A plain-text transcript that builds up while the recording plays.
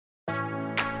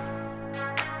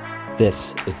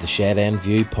This is the Shed End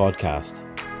View podcast.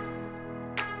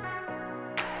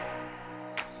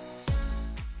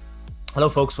 Hello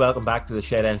folks, welcome back to the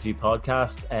Shed End View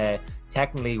podcast.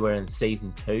 Technically we're in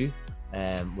season 2.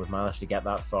 We've managed to get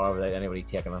that far without anybody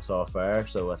taking us off air,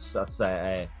 so that's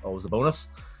always a bonus.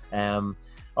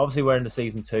 Obviously we're into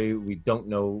season 2. We don't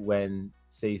know when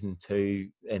season 2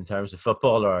 in terms of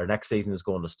football or our next season is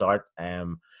going to start.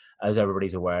 As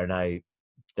everybody's aware now,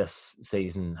 this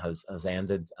season has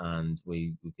ended and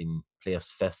we've been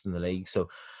placed 5th in the league, so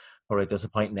probably a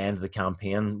disappointing end of the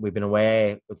campaign. We've been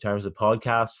away in terms of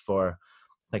podcast for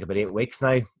I think about 8 weeks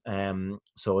now,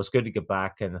 so it's good to get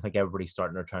back, and I think everybody's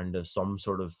starting to return to some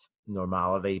sort of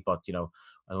normality, but I don't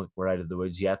think we're out of the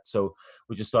woods yet, so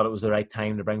we just thought it was the right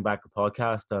time to bring back the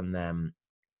podcast and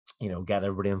get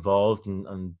everybody involved and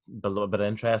build a little bit of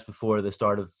interest before the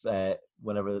start of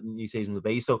whenever the new season will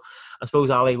be. So I suppose,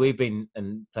 Ali, we've been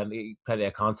in plenty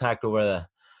of contact over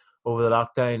the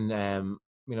lockdown.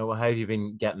 How have you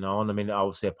been getting on? I mean,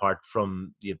 obviously apart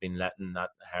from you've been letting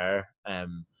that hair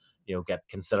get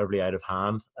considerably out of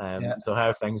hand. So how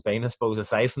have things been, I suppose,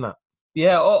 aside from that?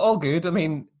 Yeah, all good. I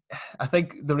mean, I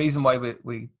think the reason why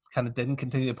we kind of didn't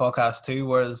continue the podcast too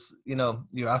was,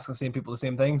 you're asking the same people the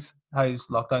same things. How's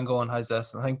lockdown going? How's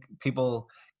this? And I think people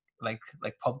like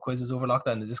pub quizzes over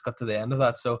lockdown, they just got to the end of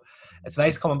that. So it's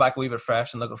nice coming back a wee bit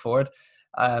fresh and looking forward.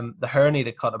 The hair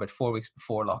needed cut about 4 weeks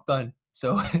before lockdown.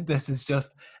 So this is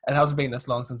just, it hasn't been this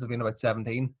long since I've been about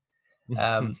 17.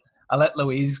 I let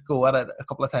Louise go at it a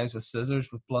couple of times with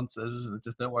blunt scissors, and it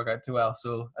just didn't work out too well.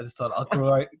 So I just thought I'll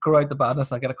grow out the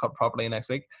badness and I'll get it cut properly next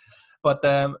week. But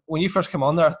when you first came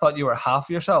on there, I thought you were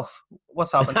half yourself.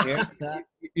 What's happened here?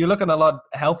 You're looking a lot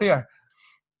healthier.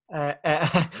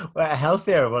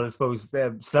 Healthier, well, I suppose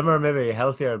slimmer, maybe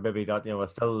healthier, maybe not.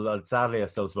 Sadly, I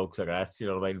still smoke cigarettes. You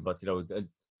know what I mean? But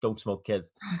don't smoke,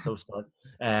 kids. Don't start.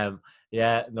 Doing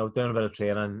a bit of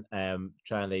training.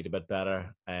 Trying to eat a bit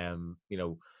better.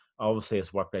 Obviously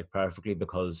it's worked out perfectly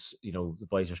because the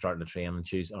boys are starting to train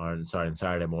on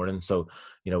Saturday morning. So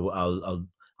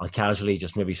I'll casually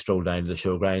just maybe stroll down to the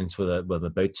showgrounds with my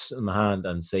boots in my hand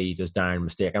and see does Darren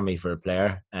mistaking me for a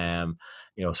player.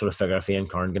 Sort of figure if Ian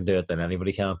Kern can do it, then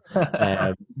anybody can.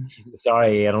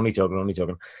 Sorry, I'm only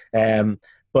joking.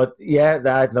 But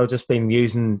yeah, just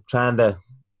been trying to.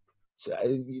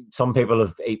 Some people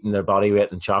have eaten their body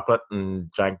weight in chocolate and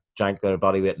drank their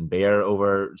body weight in beer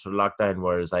over sort of lockdown,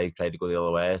 whereas I tried to go the other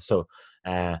way. So,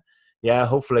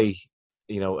 hopefully,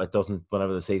 it doesn't.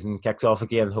 Whenever the season kicks off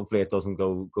again, hopefully it doesn't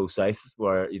go south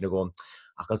where going.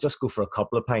 I'll just go for a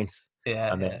couple of pints.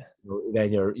 Yeah, and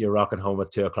then you're rocking home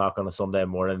at 2:00 on a Sunday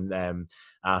morning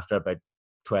after about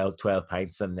 12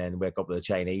 pints, and then wake up with a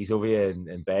Chinese over you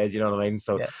in bed. You know what I mean?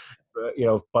 So. Yeah.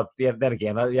 But then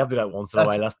again, you have to do that once in a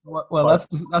while.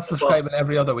 That's describing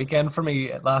every other weekend for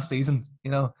me last season.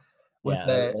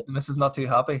 The missus not too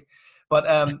happy, but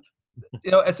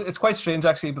it's quite strange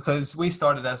actually, because we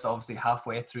started this obviously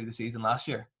halfway through the season last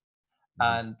year,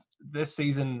 and this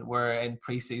season we're in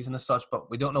pre-season as such,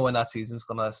 but we don't know when that season is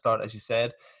going to start. As you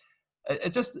said,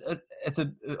 it's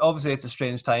a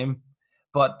strange time,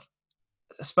 but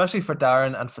especially for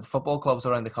Darren and for the football clubs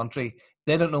around the country,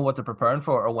 they don't know what they're preparing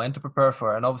for or when to prepare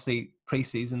for. And obviously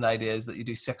pre-season, the idea is that you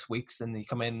do 6 weeks and you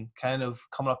come in kind of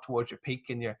coming up towards your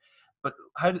peak but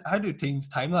how do teams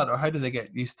time that, or how do they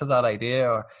get used to that idea?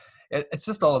 Or it's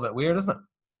just all a bit weird, isn't it?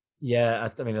 Yeah,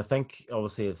 I mean, I think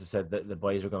obviously, as I said, the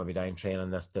boys are going to be down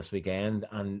training this weekend,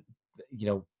 and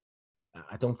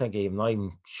I don't think I'm not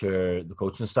even sure the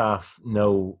coaching staff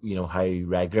know how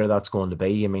regular that's going to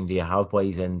be. I mean, do you have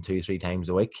boys in 2-3 times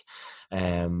a week,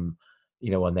 and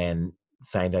then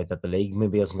find out that the league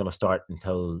maybe isn't going to start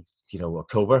until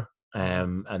October,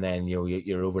 and then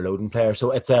you're overloading players.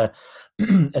 So it's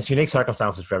it's unique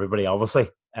circumstances for everybody. Obviously,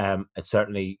 it's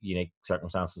certainly unique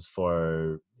circumstances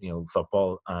for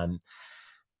football, and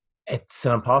it's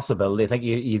an impossibility. I think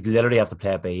you literally have to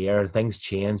play it by ear. Things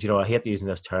change. I hate using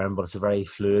this term, but it's a very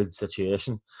fluid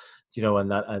situation.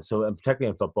 And so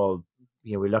particularly in football,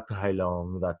 we looked at how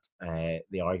long that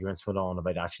the arguments went on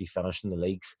about actually finishing the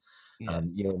leagues. Yeah.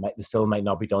 And they still might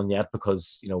not be done yet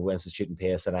because Institute and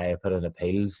PSNI have put in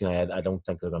appeals. I don't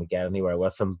think they're going to get anywhere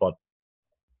with them. But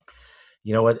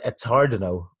it's hard to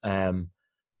know. I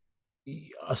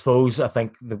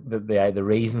think the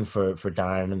reason for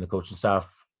Darren and the coaching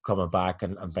staff coming back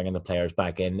and bringing the players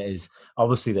back in is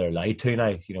obviously they're allowed to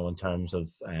now, in terms of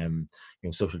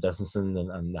social distancing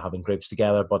and having groups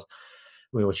together, but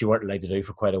which you weren't allowed to do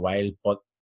for quite a while. But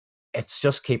it's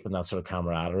just keeping that sort of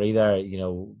camaraderie there. I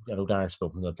know Darren's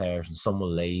spoken to the players, and some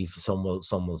will leave, some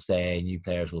will stay, new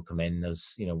players will come in,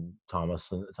 as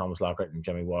Thomas Lockhart and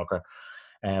Jimmy Walker.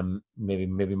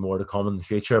 maybe more to come in the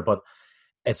future. But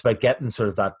it's about getting sort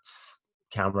of that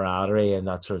camaraderie and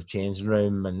that sort of changing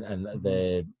room and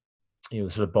the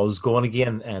sort of buzz going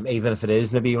again, even if it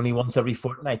is maybe only once every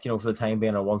fortnight, for the time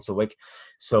being, or once a week.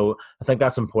 So I think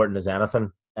that's important as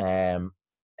anything.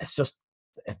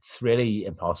 It's really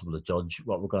impossible to judge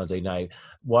what we're going to do now.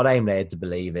 What I'm led to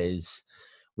believe is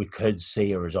we could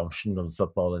see a resumption of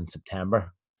football in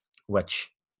September, which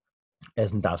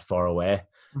isn't that far away.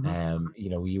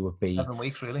 You would be 7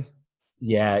 weeks really.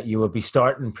 Yeah, you would be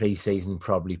starting pre-season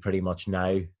probably pretty much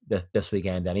now this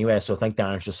weekend anyway. So I think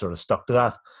Darren's just sort of stuck to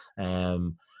that.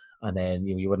 And then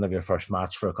you wouldn't have your first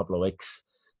match for a couple of weeks,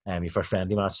 your first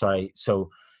friendly match, sorry. So,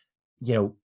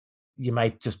 you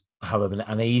might just have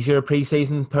an easier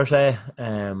pre-season per se,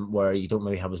 where you don't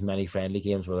maybe have as many friendly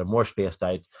games, where they're more spaced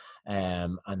out.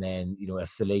 And then,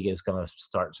 if the league is going to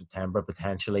start in September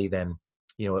potentially, then,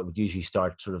 it would usually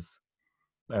start sort of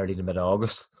early to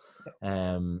mid-August.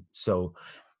 So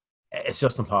it's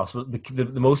just impossible.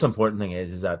 The most important thing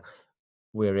is that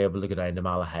we're able to go down to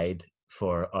Malahide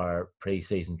for our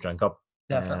pre-season drink up.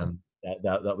 Definitely.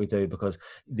 That we do, because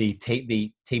the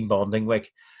team bonding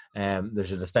week,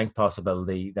 there's a distinct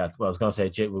possibility that, well, I was going to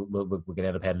say we could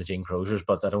end up heading to Gene Crozier's,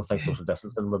 but I don't think social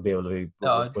distancing would be able to be.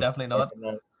 No, definitely not.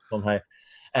 Somehow.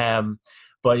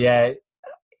 But yeah,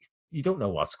 you don't know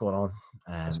what's going on.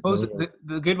 I suppose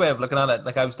the good way of looking at it,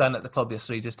 like I was down at the club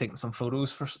yesterday just taking some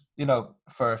photos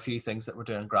for a few things that we're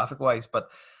doing graphic wise, but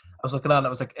I was looking at it, I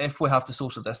was like, if we have to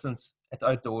social distance, it's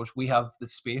outdoors, we have the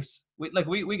space, we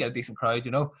get a decent crowd,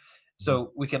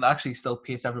 so we can actually still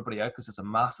pace everybody out because it's a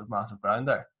massive ground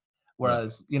there,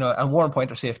 whereas and Warren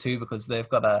Point are safe too because they've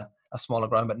got a smaller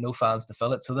ground but no fans to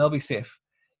fill it, so they'll be safe,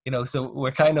 so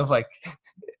we're kind of like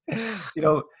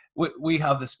we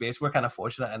have the space, we're kind of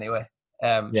fortunate anyway.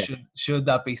 Should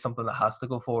that be something that has to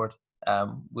go forward,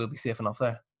 we'll be safe enough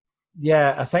there.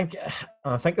 Yeah, I think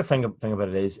the thing about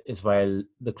it is while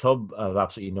the club have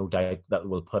absolutely no doubt that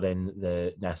will put in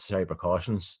the necessary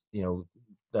precautions,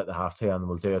 that they have to, and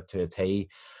will do it to a T,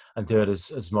 and do it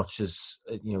as much as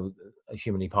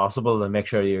humanly possible, and make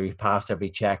sure you're past every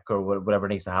check or whatever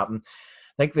needs to happen.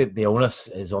 I think the onus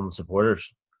is on the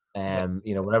supporters.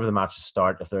 Whenever the matches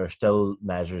start, if there are still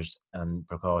measures and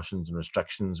precautions and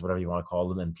restrictions, whatever you want to call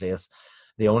them, in place,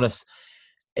 the onus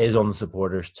is on the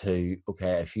supporters to,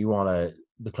 if you want to,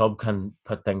 the club can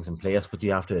put things in place, but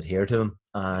you have to adhere to them.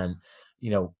 And,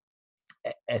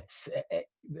 it's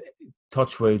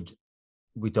touch wood,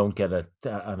 we don't get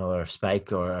another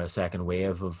spike or a second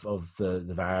wave of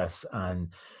the virus,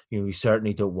 and we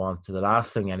certainly don't want to. The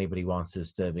last thing anybody wants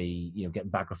is to be getting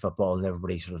back to football and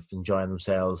everybody sort of enjoying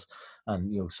themselves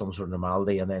and some sort of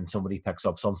normality, and then somebody picks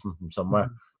up something from somewhere,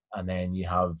 and then you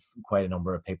have quite a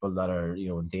number of people that are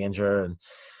in danger and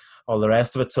all the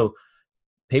rest of it. So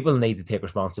people need to take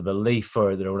responsibility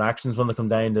for their own actions when they come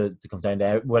down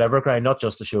to whatever ground, not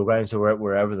just the showground, so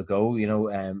wherever they go, in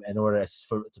order, it's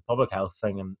a public health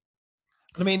thing. And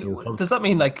I mean, does that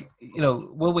mean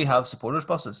will we have supporters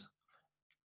buses?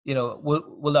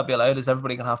 Will that be allowed? Is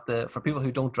everybody going to have to, for people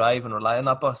who don't drive and rely on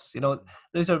that bus?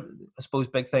 Those are, I suppose,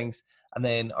 big things. And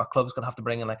then our club's going to have to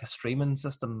bring in like a streaming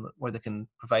system where they can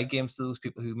provide games to those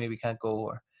people who maybe can't go,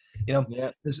 or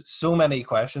there's so many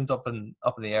questions up in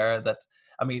the air that.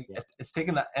 I mean, it's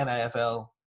taken the NIFL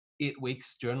 8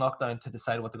 weeks during lockdown to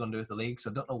decide what they're going to do with the league. So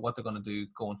I don't know what they're going to do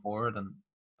going forward and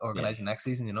organising next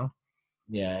season,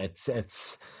 Yeah,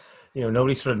 it's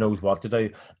nobody sort of knows what to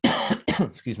do.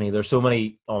 Excuse me. There's so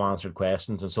many unanswered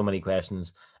questions and so many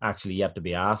questions actually yet to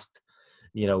be asked.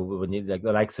 When you like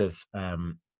the likes of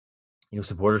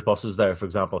supporters buses there, for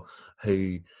example,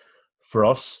 who for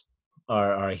us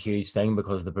are a huge thing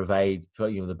because they provide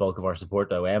the bulk of our support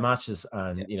to away matches,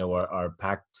 and are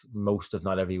packed most, if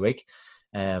not every week.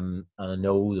 And I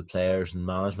know the players and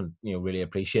management really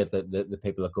appreciate the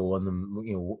people that go on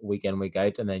them week in, week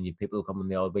out, and then you people who come in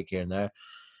the odd week here and there.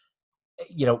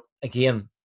 Again,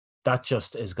 that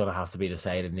just is going to have to be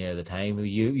decided near the time.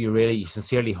 You really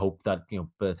sincerely hope that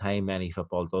by the time any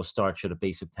football does start, should it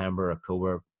be September,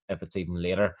 October, if it's even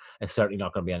later, it's certainly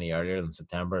not going to be any earlier than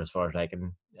September, as far as I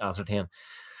can ascertain.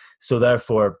 So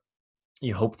therefore,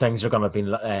 you hope things are going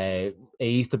to be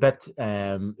eased a bit.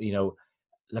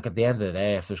 Look, at the end of the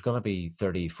day, if there's going to be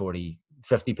 30, 40,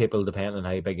 50 people, depending on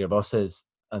how big your bus is,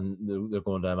 and they're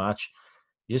going to a match,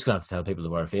 you're just going to have to tell people to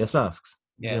wear face masks.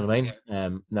 You know what I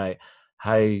mean? Now,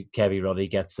 how Kevin Ruddy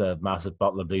gets a massive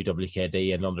bottle of blue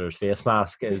WKD and under his face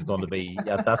mask is going to be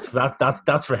that's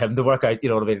for him to work out. You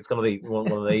know what I mean? It's going to be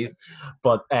one of these.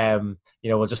 But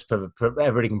we'll just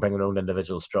everybody can bring their own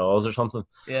individual straws or something.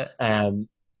 Yeah.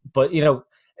 But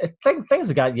things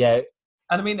like that. Yeah,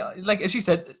 And I mean, like as you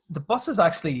said, the bus is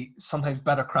actually sometimes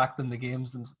better cracked than the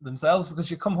games themselves, because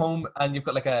you come home and you've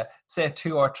got like a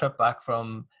 2-hour trip back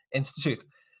from Institute,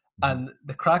 and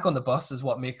the crack on the bus is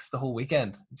what makes the whole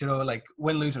weekend. You know, like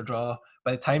win, lose or draw.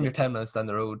 By the time you're 10 minutes down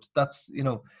the road, that's, you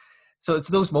know, so it's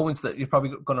those moments that you're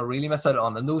probably going to really miss out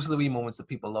on, and those are the wee moments that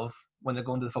people love when they're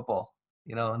going to the football.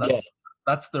 You know, and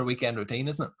that's their weekend routine,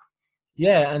 isn't it?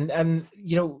 Yeah, and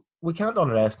you know, we can't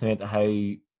underestimate how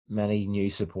many new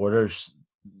supporters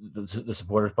the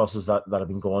supporters buses that have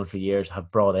been going for years have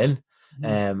brought in.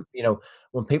 You know,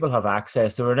 when people have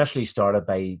access, they were initially started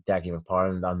by Decky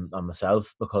McParland and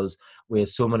myself, because we had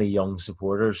so many young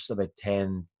supporters about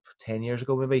 10 years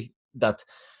ago maybe, that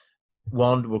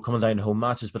one were coming down to home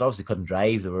matches but obviously couldn't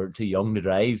drive. They were too young to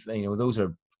drive. And, you know, those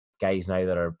are guys now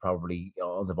that are probably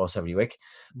on the bus every week.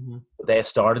 They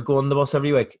started going on the bus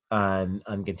every week and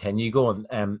continue going.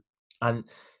 And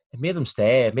it made them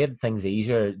stay. It made things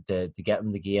easier to get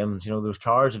them the games. You know, there was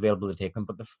cars available to take them,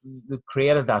 but they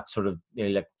created that sort of, you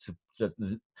know, like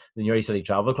the Newry City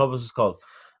Travel Club, as it's called,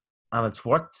 and it's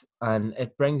worked. And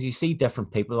it brings, you see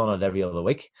different people on it every other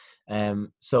week.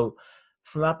 So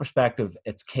from that perspective,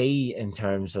 it's key in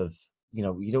terms of, you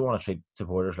know, you don't want to treat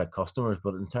supporters like customers,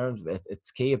 but in terms of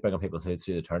it's key of bringing people through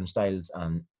the turnstiles,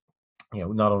 and, you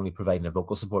know, not only providing a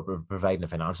vocal support, but providing the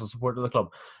financial support to the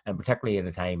club, and particularly in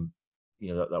the time,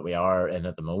 you know, that we are in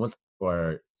at the moment,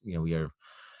 where, you know,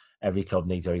 every club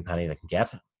needs every penny they can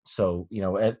get. So, you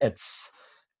know, it's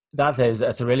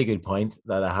a really good point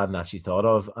that I hadn't actually thought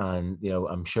of. And, you know,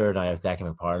 I'm sure now if Decky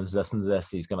McParland's listening to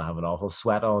this, he's going to have an awful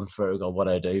sweat on for what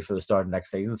I do for the start of next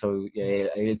season. So yeah,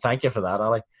 thank you for that,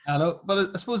 Ali. I know,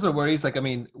 but I suppose there are worries. Like, I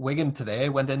mean, Wigan today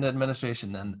went into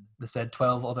administration and they said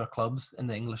 12 other clubs in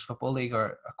the English Football League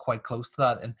are quite close to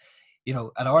that. And, you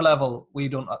know, at our level, we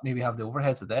don't maybe have the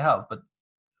overheads that they have, but,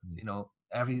 you know,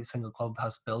 every single club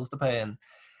has bills to pay. And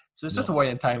so it's just a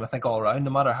worrying time, I think, all around.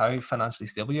 No matter how financially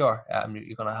stable you are,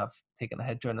 you're going to have taken a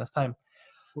hit during this time.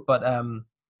 But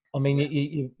I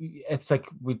mean, it's like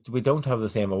we don't have the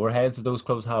same overheads that those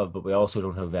clubs have, but we also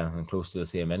don't have anything close to the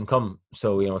same income.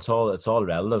 So, you know, it's all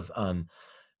relative, and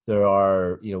there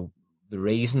are, you know, the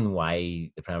reason why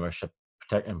the Premiership,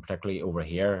 and particularly over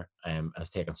here,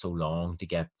 has taken so long to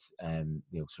get you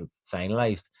know, sort of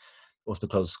finalised, was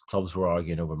because clubs were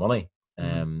arguing over money.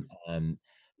 And,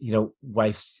 you know,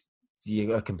 whilst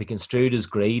it can be construed as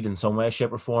greed in some way,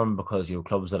 shape or form, because, you know,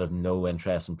 clubs that have no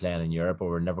interest in playing in Europe,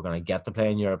 or are never going to get to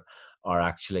play in Europe, are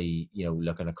actually, you know,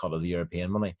 looking to cut of the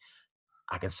European money.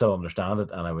 I can still understand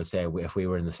it, and I would say if we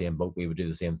were in the same boat, we would do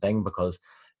the same thing, because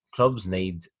clubs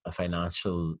need a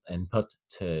financial input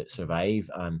to survive,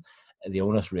 and the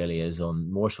onus really is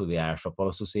on more so the Irish Football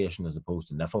Association as opposed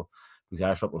to NIFL, because the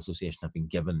Irish Football Association have been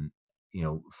given, you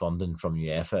know, funding from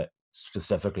UEFA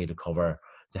specifically to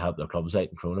help their clubs out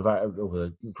in coronavirus, over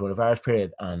the coronavirus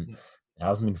period, and it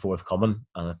hasn't been forthcoming.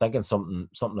 And I think in something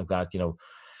like that, you know,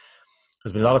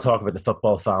 there's been a lot of talk about the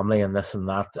football family and this and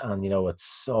that, and, you know,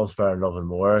 it's all fair and love and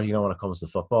more, you know, when it comes to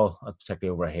football,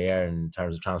 particularly over here in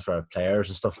terms of transfer of players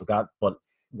and stuff like that. But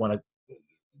when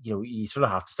you know, you sort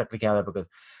of have to stick together, because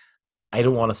I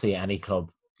don't want to see any club,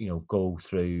 you know, go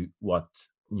through what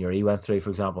Newry went through, for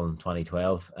example, in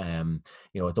 2012. You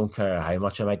know, I don't care how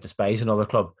much I might despise another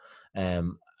club.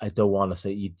 I don't want to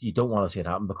see you don't want to see it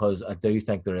happen, because I do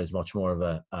think there is much more of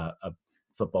a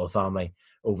football family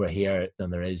over here than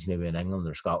there is maybe in England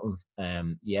or Scotland.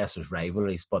 Yes, there's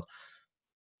rivalries, but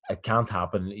it can't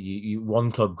happen. You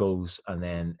one club goes and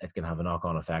then it can have a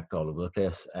knock-on effect all over the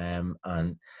place. And,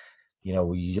 you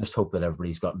know, you just hope that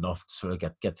everybody's got enough to sort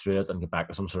of get through it and get back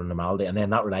to some sort of normality. And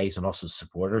then that relies on us as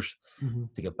supporters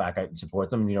to get back out and support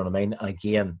them. You know what I mean? And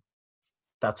again,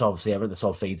 that's obviously this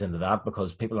all feeds into that,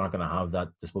 because people aren't going to have that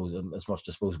as much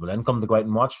disposable income to go out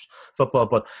and watch football.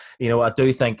 But, you know, I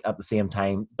do think at the same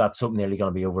time that's something nearly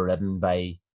going to be overridden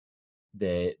by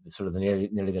the sort of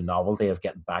nearly the novelty of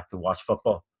getting back to watch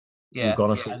football. Yeah, you're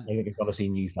going to see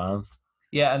new fans.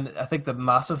 Yeah, and I think the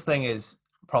massive thing is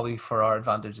probably for our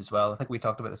advantage as well. I think we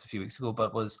talked about this a few weeks ago,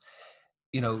 but was,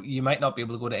 you know, you might not be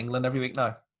able to go to England every week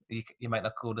now. You might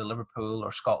not go to Liverpool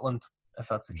or Scotland if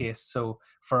that's the case. So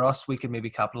for us, we can maybe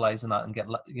capitalise on that and get,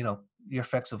 you know, your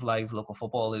fix of live local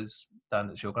football is down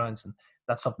at the showgrounds, and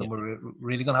that's something we're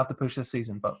really going to have to push this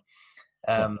season. But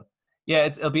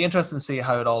it'll be interesting to see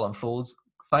how it all unfolds.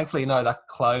 Thankfully now that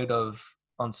cloud of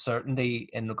uncertainty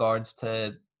in regards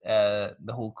to the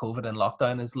whole COVID and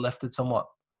lockdown is lifted somewhat.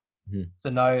 So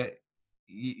now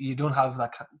you don't have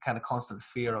that kind of constant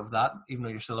fear of that, even though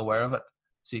you're still aware of it.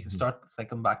 So you can start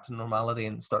thinking back to normality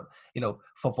and start, you know,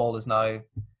 football is now,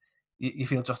 you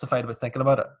feel justified about thinking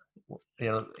about it.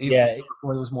 You know, even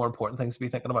before there was more important things to be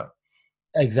thinking about.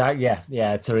 Exactly.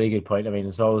 Yeah. It's a really good point. I mean,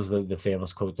 it's always the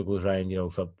famous quote that goes around.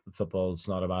 Football's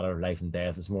not a matter of life and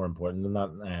death. It's more important than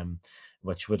that.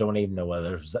 Which we don't even know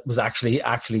whether it was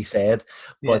actually said.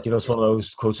 But it's one of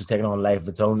those quotes that's taken on a life of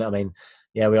its own. I mean,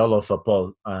 yeah, we all love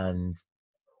football, and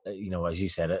as you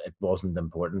said, it wasn't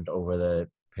important over the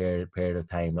period of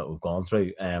time that we've gone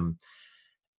through.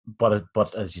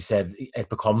 But as you said, it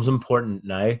becomes important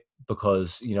now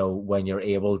because when you're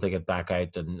able to get back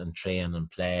out and train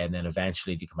and play, and then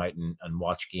eventually to come out and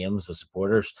watch games as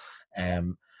supporters,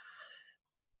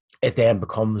 it then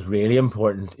becomes really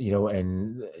important.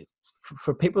 And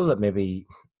for people that maybe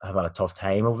have had a tough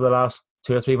time over the last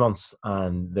 2 or 3 months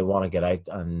and they want to get out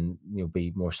and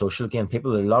be more social again. A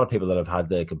lot of people that have had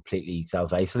to completely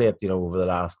self-isolate over the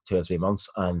last 2 or 3 months,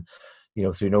 and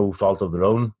through no fault of their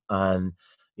own. And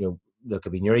there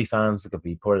could be Newry fans, there could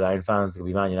be Portadown fans, there could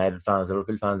be Man United fans,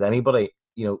 Liverpool fans, anybody.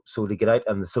 So to get out,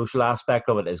 and the social aspect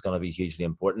of it is going to be hugely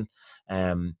important.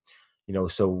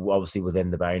 So obviously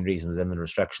within the boundaries and within the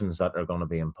restrictions that are going to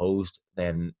be imposed,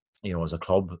 then as a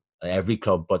club, every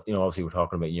club, but obviously we're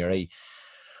talking about Newry,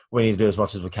 we need to do as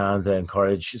much as we can to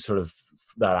encourage sort of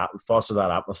foster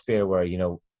that atmosphere where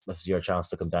this is your chance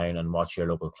to come down and watch your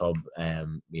local club.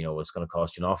 It's going to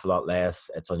cost you an awful lot less.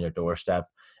 It's on your doorstep,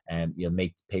 and you'll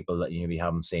meet people that you maybe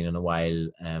haven't seen in a while.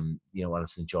 And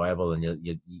it's enjoyable, and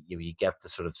you get to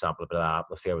sort of sample a bit of that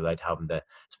atmosphere without having to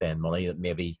spend money that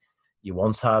maybe you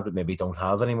once had, but maybe don't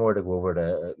have anymore to go over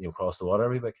to cross the water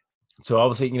every week. So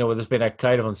obviously, there's been a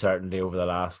cloud of uncertainty over the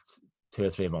last 2 or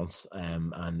 3 months,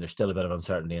 and there's still a bit of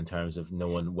uncertainty in terms of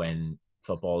knowing when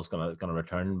football is going to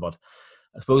return. But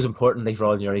I suppose importantly for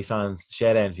all Newry fans, the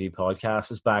Shed End View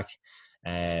podcast is back.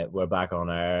 We're back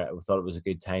on air. We thought it was a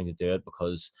good time to do it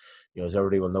because, as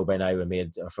everybody will know by now, we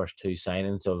made our first 2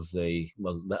 signings of I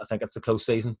think it's the close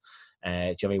season.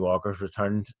 Jimmy Walker's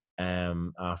returned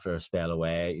after a spell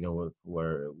away.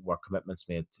 Where work commitments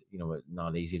made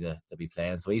not easy to be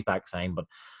playing, so he's back signed. But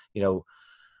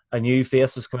a new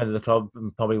face has come into the club,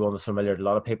 and probably one that's familiar to a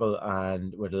lot of people,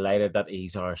 and we're delighted that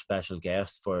he's our special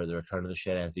guest for the return of the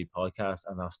Shed End View podcast,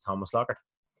 and that's Thomas Lockhart.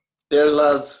 Cheers,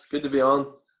 lads. Good to be on.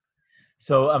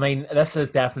 So, I mean, this has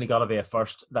definitely got to be a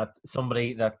first, that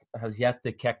somebody that has yet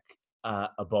to kick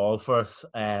a ball for us,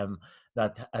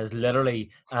 that has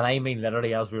literally, and I mean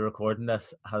literally as we're recording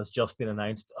this, has just been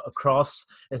announced across,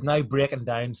 is now breaking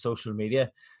down social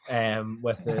media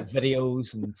with the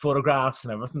videos and photographs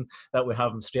and everything that we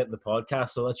have straight in the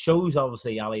podcast. So it shows,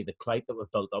 obviously, Ali, the clout that we've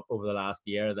built up over the last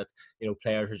year, that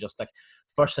players are just like,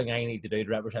 first thing I need to do to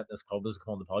represent this club is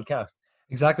come on the podcast.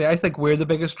 Exactly. I think we're the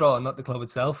biggest draw, not the club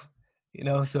itself.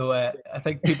 So I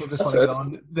think people just want to go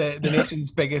on the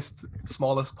nation's biggest,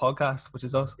 smallest podcast, which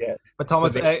is us. Yeah. But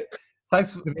Thomas,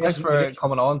 thanks for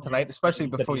coming on tonight, especially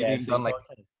before you've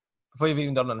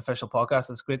even done an official podcast.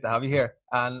 It's great to have you here.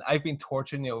 And I've been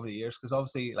torturing you over the years because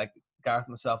obviously, like Gareth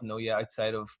and myself know you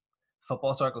outside of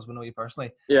football circles. We know you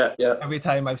personally. Yeah. Every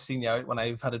time I've seen you out when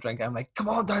I've had a drink, I'm like, come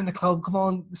on down the club, come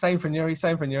on, sign for Newry.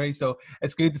 So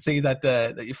it's good to see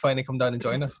that you finally come down and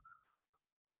join us.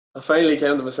 I finally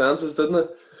came to my senses, didn't it?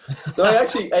 No, I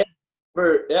actually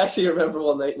remember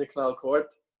one night in the Canal Court.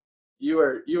 You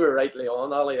were rightly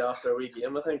on, Ali, after a wee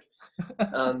game, I think.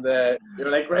 And you were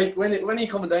like, right, when are you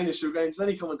coming down the showgrounds? When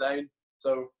are you coming down?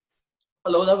 So,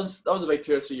 hello, that was about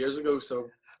 2 or 3 years ago. So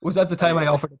was that the time I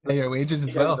offered to pay your wages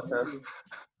as well?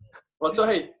 What's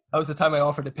that? That was the time I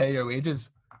offered to pay your wages.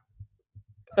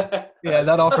 Yeah,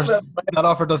 that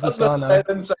offer doesn't stand now.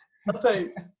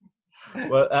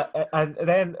 Well, and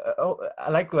then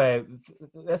I like the way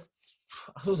this.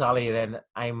 I suppose, Ali, then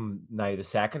I'm now the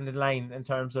second in line in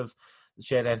terms of the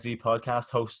Shed End View podcast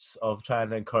hosts of trying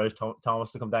to encourage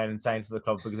Thomas to come down and sign for the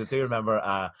club, because I do remember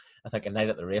I think a night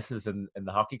at the races in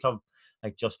the hockey club,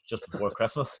 like just before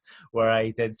Christmas, where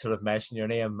I did sort of mention your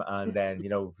name, and then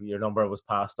your number was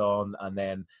passed on, and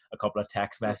then a couple of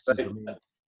text messages from me.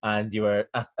 And you were,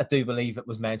 I do believe it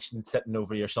was mentioned, sitting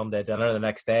over your Sunday dinner the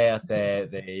next day at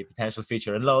the potential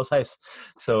future in-laws house.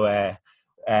 So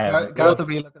Gareth will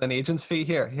be looking at an agent's fee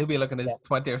here. He'll be looking at his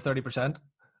 20 or 30%.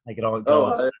 I get on.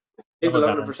 People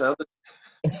 100%.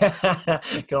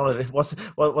 What's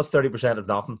 30% of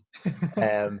nothing?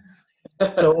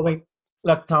 So I mean,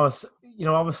 look, Thomas,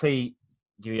 obviously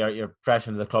you're fresh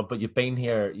into the club, but you've been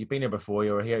here before.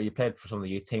 You were here. You played for some of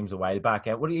the youth teams a while back.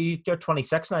 What are you? You're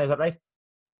 26 now, is that right?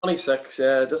 26,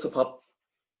 yeah, just a pup.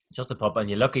 Just a pup, and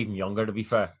you look even younger, to be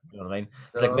fair. You know what I mean?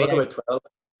 It's like me, about 12.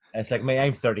 It's like me,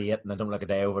 I'm 38 and I don't look a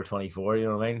day over 24, you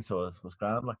know what I mean? So it was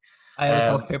grand. Like, I had a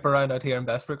tough paper round out here in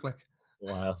Bestbrook. Like,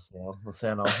 well, we'll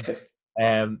say no.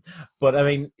 But I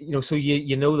mean, so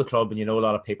you know the club and you know a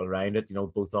lot of people around it,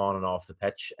 both on and off the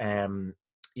pitch. And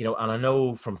I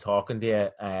know from talking to you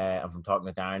and from talking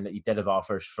to Darren that you did have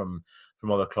offers from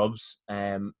other clubs.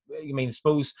 I mean, I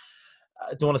suppose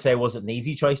I don't want to say was it an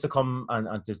easy choice to come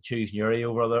and to choose Newry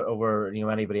over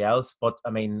anybody else, but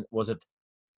I mean, was it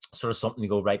sort of something to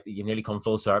go right that you nearly come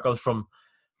full circle from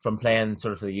playing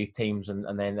sort of for the youth teams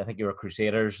and then I think you were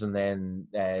Crusaders and then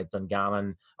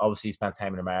Dungannon, obviously you spent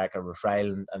time in America with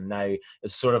Frail and now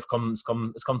it's sort of it's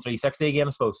come 360 again,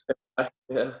 I suppose.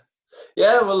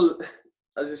 Yeah, well,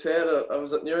 as you said, I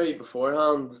was at Newry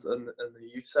beforehand in the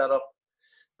youth setup.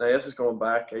 Now this is going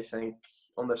back, I think,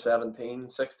 under 17,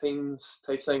 16s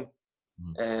type thing.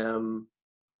 And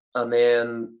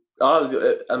then,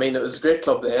 I mean, it was a great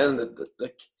club then.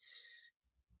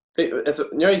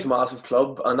 Newry's a massive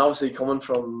club, and obviously coming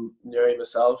from Newry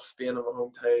myself, being in my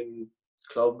hometown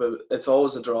club, it's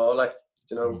always a draw,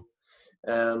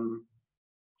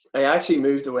 I actually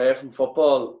moved away from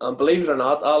football, and believe it or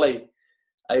not, Ali,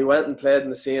 I went and played in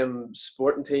the same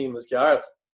sporting team as Gareth.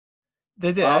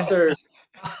 Did you? After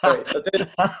I did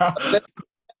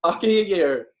hockey a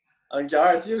year, and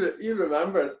Gareth, you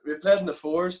remember, we played in the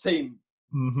fours team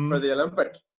for the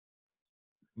Olympic.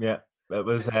 Yeah, it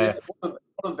was one of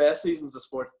the best seasons of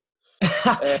sport.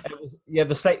 It was,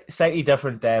 the slightly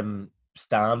different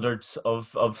standards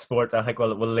of sport. I think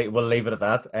we'll leave it at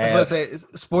that. I was going to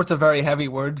say, sport's a very heavy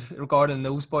word regarding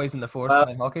those boys in the fours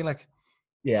playing hockey. But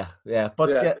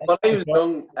but I was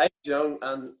young,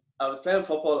 and I was playing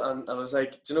football, and I was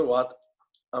like, do you know what?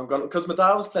 I'm going because my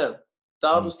dad was playing.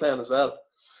 Dad was playing as well.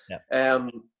 Yeah.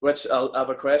 Which I have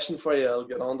a question for you. I'll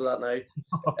get on to that now.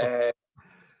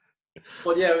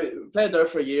 But yeah, we played there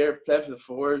for a year. Played for the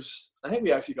fours. I think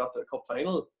we actually got to the cup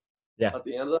final. Yeah. At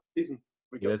the end of that season,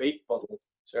 we got beat, but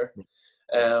sure.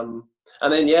 And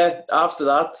then after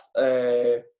that,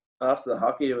 after the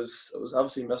hockey, I was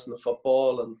obviously missing the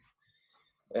football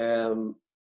and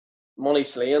Money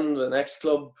Slaying, the next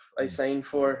club I signed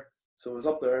for. So I was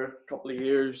up there a couple of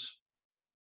years.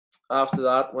 After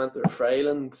that, went to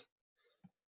Freyland,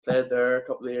 played there a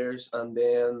couple of years, and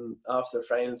then after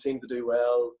Freyland seemed to do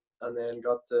well, and then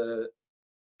got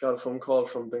a phone call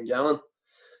from Dungannon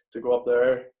to go up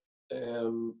there,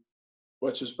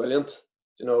 which was brilliant.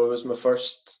 It was my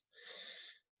first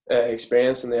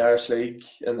experience in the Irish League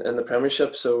in the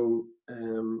Premiership. So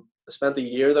I spent a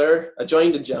year there. I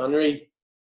joined in January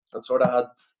and sort of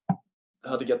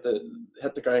had to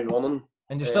hit the ground running.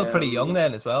 And you're still pretty young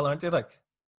then as well, aren't you?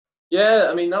 Yeah,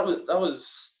 I mean that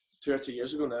was 2 or 3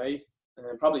 years ago now,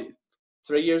 probably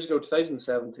 3 years ago,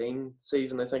 2017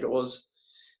 season I think it was.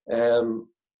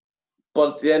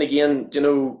 But then again,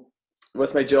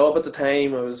 with my job at the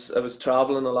time, I was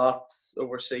traveling a lot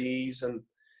overseas and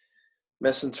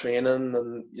missing training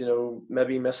and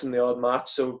maybe missing the odd match,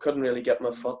 so couldn't really get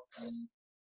my foot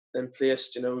in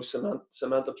place,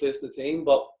 cement a place in the team.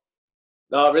 But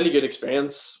no, a really good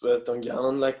experience with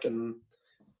Dungannon, and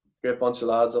great bunch of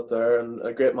lads up there, and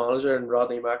a great manager, and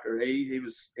Rodney McAree. He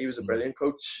was a brilliant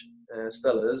coach,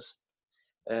 still is.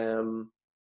 And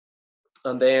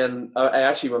then I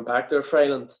actually went back to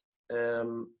Freyland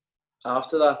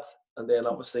after that, and then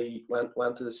obviously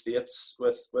went to the States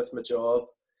with my job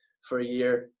for a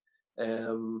year.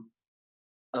 And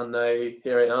now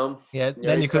here I am. Yeah,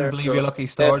 then you couldn't believe your lucky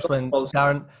stars when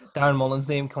Darren Mullen's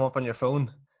name come up on your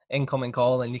phone, incoming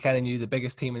call, and you kind of knew the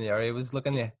biggest team in the area was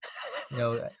looking at you.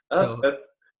 That's it.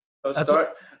 I was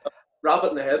rabbit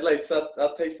in the headlights,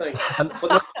 that type thing.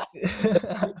 But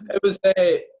it was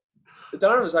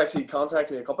Darren was actually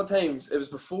contacting me a couple of times. It was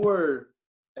before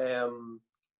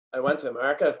I went to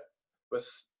America with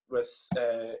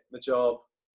the job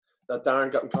that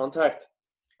Darren got in contact,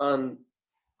 and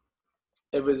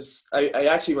it was I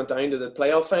actually went down to the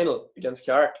playoff final against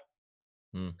Carrick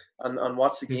and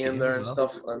watched the game there and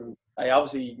stuff, and I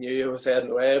obviously knew I was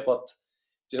heading away, but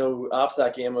after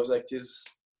that game I was like, geez,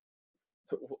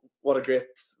 what a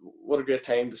great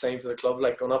time to sign for the club,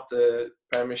 going up the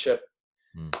Premiership.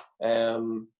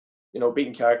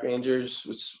 Beating Carrick Rangers,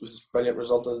 which was a brilliant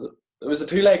result. It was a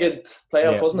two-legged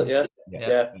playoff, wasn't it?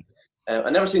 Yeah. I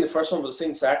never seen the first one, but I seen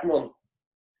the second one.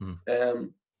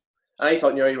 I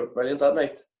thought Newry were brilliant that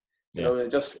night.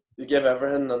 They gave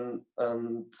everything,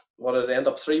 and what did it end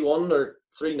up 3-1 or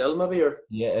 3-0 maybe, or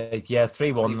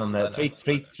 3-1 and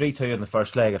 3-2 in the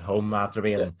first leg at home after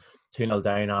being 2-0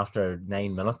 down after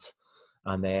 9 minutes.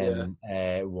 And then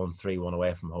 1-3-1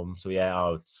 away from home. So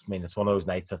it's one of those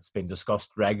nights that's been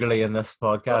discussed regularly in this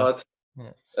podcast.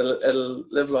 It'll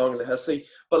live long in the history.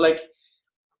 But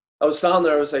I was standing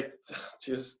there, I was like,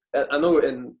 geez, I know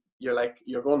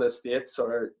you're going to the States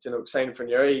or signing for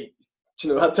Newry,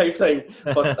 that type thing.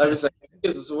 But I was like,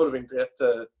 this would have been great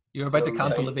to. You were about to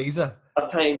cancel the visa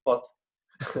at time, but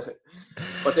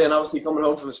then obviously coming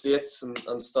home from the States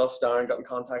and stuff, Darren got in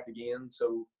contact again.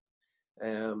 So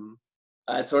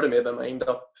I had sort of made my mind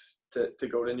up to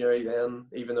go to Newry then,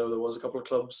 even though there was a couple of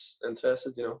clubs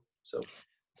interested,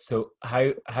 So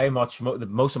how much the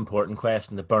most important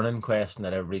question, the burning question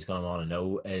that everybody's going to want to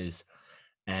know is,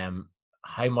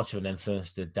 how much of an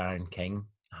influence did Darren King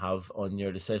have on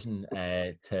your decision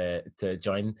to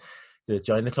join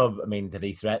the club? I mean, did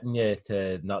he threaten you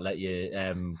to not let you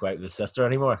go out with his sister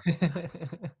anymore?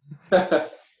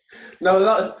 No,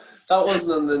 that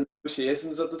wasn't in the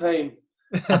negotiations at the time.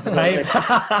 At the time?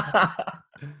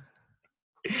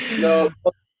 No,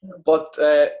 but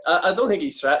I don't think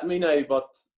he threatened me now. But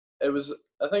I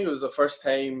think it was the first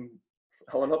time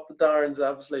I went up to Darren's.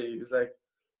 Obviously, he was like,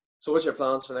 "So, what's your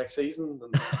plans for next season?"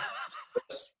 And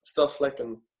stuff like,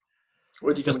 and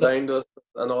would you come down to us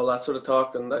and all that sort of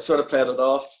talk. And I sort of played it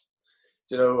off,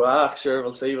 sure,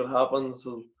 we'll see what happens.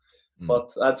 So,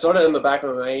 but I'd sort of in the back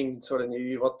of my mind sort of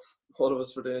knew what it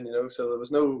was for doing, so there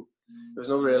was no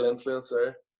real influence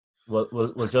there.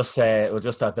 We'll just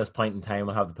at this point in time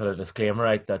we'll have to put a disclaimer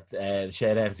out that the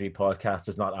Shed Envy podcast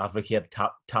does not advocate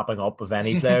tapping up of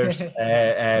any players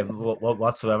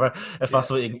whatsoever, if that's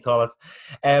what you can call it.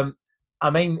 I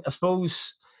mean, I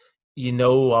suppose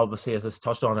obviously, as I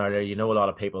touched on earlier, a lot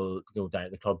of people go down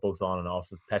at the club both on and off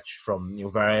the pitch from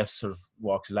various sort of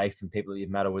walks of life and people that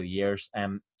you've met over the years.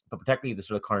 But particularly the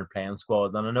sort of current playing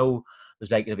squad. And I know there's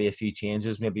likely to be a few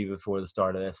changes maybe before the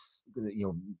start of this,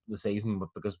 the season,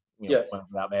 because yes,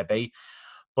 that may be.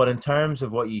 But in terms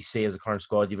of what you see as a current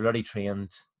squad, you've already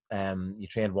trained. You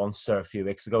trained once a few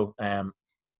weeks ago. The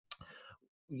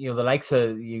likes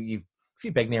of you've a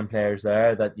few big name players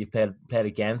there that you've played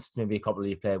against, maybe a couple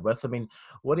you played with. I mean,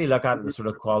 what do you look at the sort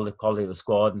of quality of the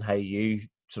squad and how you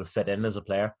sort of fit in as a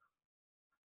player?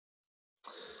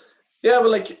 Yeah,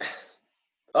 well,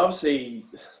 obviously,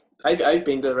 I've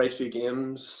been to the right few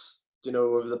games,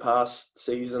 over the past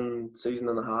season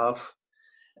and a half,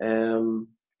 and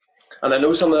I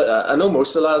know I know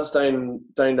most of the lads down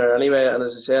there anyway. And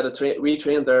as I said, we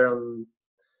trained there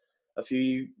a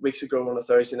few weeks ago on a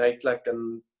Thursday night,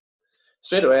 and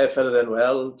straight away I fitted in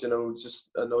well. Just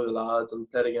I know the lads and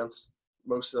played against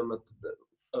most of them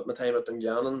at my time at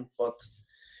Dungannon, but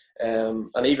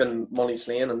and even Money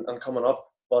Slane and coming up,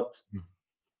 but.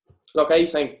 Look, I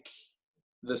think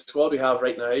the squad we have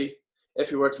right now, if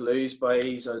we were to lose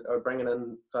boys or bringing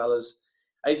in fellas,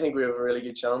 I think we have a really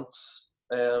good chance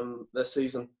this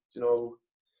season,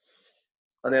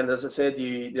 And then, as I said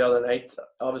the other night,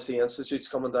 obviously Institute's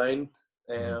coming down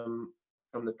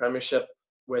from the Premiership,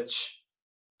 which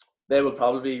they will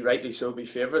probably, rightly so, be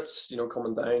favourites,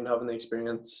 coming down, having the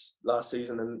experience last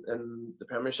season in the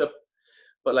Premiership.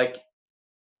 But,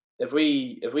 if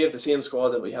we have the same squad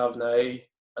that we have now,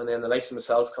 and then the likes of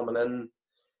myself coming in,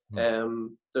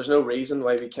 there's no reason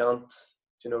why we can't,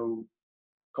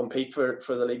 compete for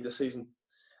the league this season.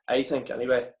 I think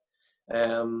anyway.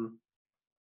 I mean,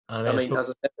 as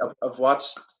I said, I've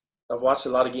watched a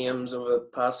lot of games over the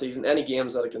past season. Any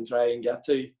games that I can try and get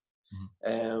to.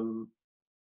 I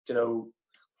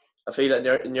feel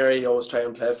that Newry always try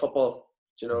and play football.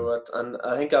 And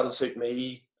I think that'll suit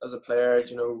me as a player.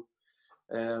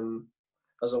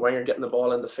 As a winger, getting the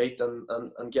ball in the feet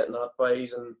and getting at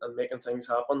boys and making things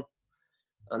happen.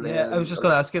 And I was just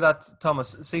going to ask you that,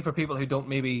 Thomas. See, for people who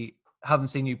haven't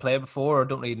seen you play before or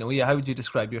don't really know you, how would you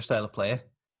describe your style of play?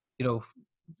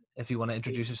 If you want to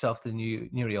introduce yourself to the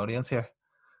Newry audience here,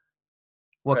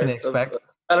 what can they expect?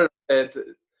 I don't know,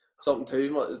 something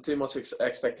too much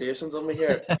expectations on me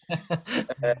here.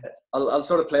 I'll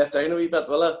sort of play it down a wee bit,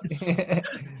 will I?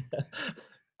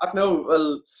 No,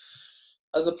 well.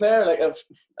 As a player,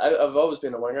 I've always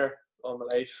been a winger all my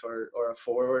life, or a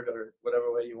forward, or whatever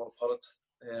way you want to put it,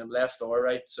 left or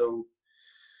right. So,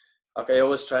 I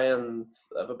always try and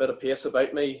have a bit of pace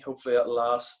about me. Hopefully, that'll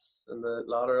last in the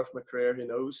latter of my career. Who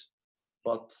knows?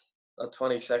 But at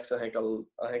 26, I think I'll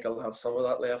have some of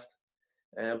that left.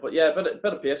 But yeah, a bit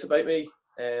of pace about me,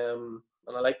 and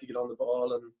I like to get on the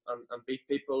ball and beat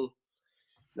people,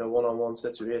 one-on-one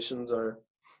situations, or.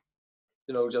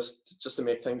 Just to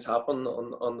make things happen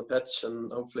on the pitch,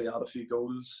 and hopefully add a few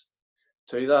goals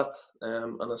to that,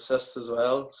 and assists as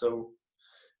well. So,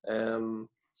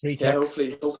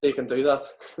 hopefully you can do that.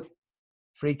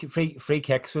 Free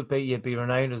kicks you'd be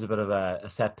renowned as a bit of a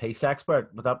set piece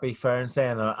expert. Would that be fair in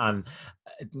saying? And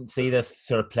see this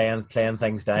sort of playing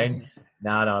things down.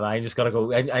 No, I'm just gonna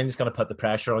go. I'm just gonna put the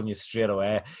pressure on you straight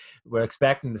away. We're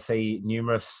expecting to see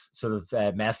numerous sort of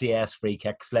Messi-esque free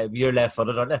kicks. You're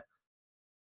left-footed, aren't you?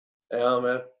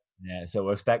 Man. Yeah, so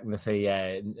we're expecting to see,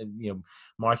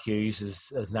 Mark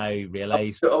Hughes has now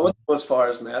realised. I wouldn't go as far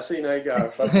as Messi now,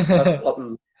 Gareth. That's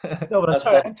putting. No, but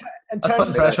in terms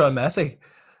of pressure on Messi.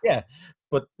 Yeah,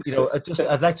 but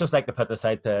I'd like to put this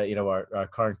out to our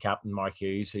current captain Mark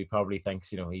Hughes, who probably thinks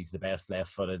he's the best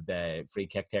left-footed free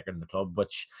kick taker in the club,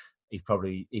 which he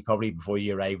probably before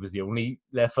you arrived was the only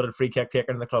left-footed free kick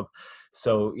taker in the club.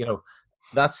 So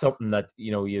that's something that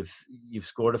you've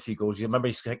scored a few goals. You remember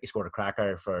you scored a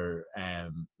cracker for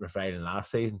Rafael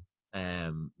last season. I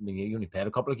mean, you only played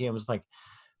a couple of games, I think,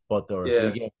 but there were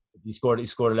a few games. You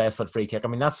scored a left-foot free kick. I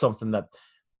mean, that's something that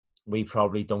we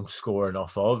probably don't score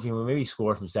enough of. Maybe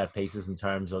score from set pieces in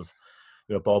terms of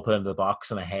ball put into the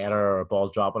box and a header or a ball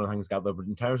dropping and things like that. But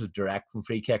in terms of direct from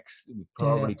free kicks, we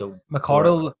probably don't.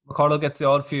 McCullough gets the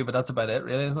odd few, but that's about it,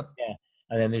 really, isn't it? Yeah.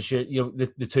 And then there's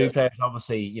the two players,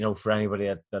 obviously, for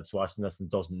anybody that's watching this and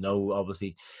doesn't know,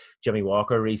 obviously Jimmy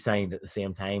Walker re-signed at the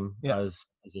same time as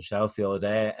yourself the other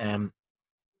day.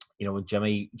 When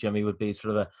Jimmy would be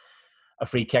sort of a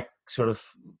free kick I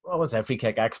wouldn't say a free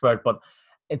kick expert, but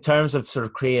in terms of sort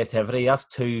of creativity, that's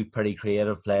two pretty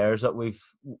creative players that we've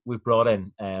brought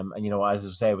in. And as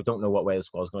I say, we don't know what way the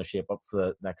squad's going to shape up for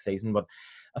the next season, but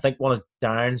I think one of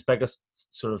Darren's biggest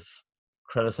sort of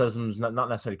criticisms, not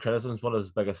necessarily criticisms, one of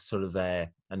his biggest sort of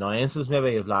annoyances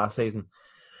maybe of last season,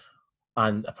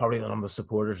 and probably the number of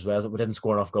supporters as well, is that we didn't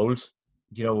score enough goals.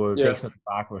 We're decent at the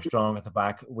back, we're strong at the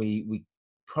back. We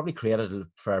probably created a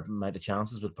fair amount of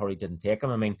chances, but probably didn't take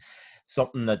them. I mean,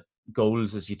 something that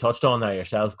goals, as you touched on there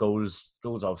yourself, goals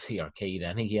obviously are key to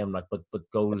any game, but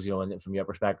goals, from your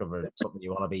perspective, are something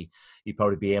you'd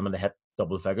probably be aiming to hit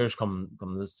double figures come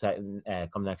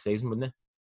next season, wouldn't it?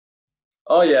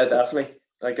 Oh yeah, definitely.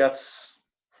 Like that's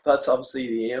obviously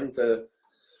the aim, to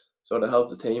sort of help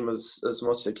the team as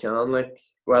much as they can, like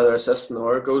whether assisting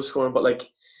or goal scoring. But like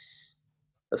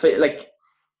I feel like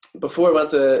before I went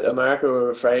to America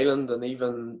or Ireland, and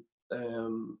even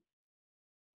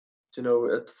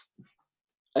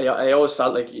I always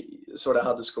felt like you sort of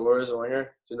had to score as a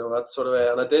winger, that sort of way.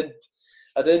 And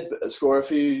I did score a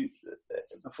few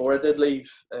before I did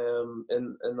leave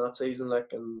in that season, like,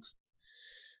 and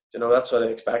that's what I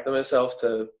expected myself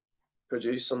to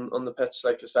produce on the pitch,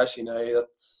 like, especially now that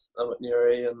I'm at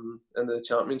Newry and in the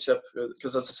championship,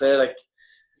 because as I say, like,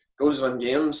 goals win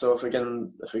games. So if we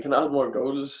can add more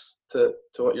goals to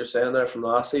what you're saying there from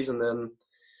last season, then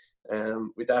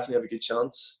we definitely have a good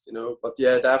chance, But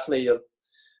yeah, definitely,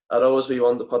 I'd always be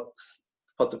one to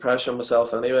put the pressure on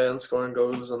myself anyway and scoring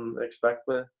goals, and expect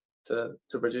me to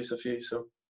produce a few. So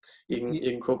you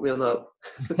can quote me on that.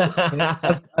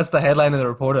 That's the headline of the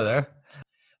reporter there.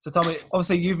 So Tommy,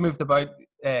 obviously you've moved about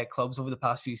clubs over the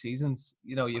past few seasons.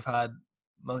 You've had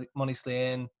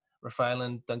Moneyslane,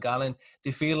 Rathfriland, Dungallen. Do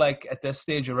you feel like at this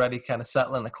stage you're ready to kind of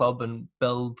settle in a club and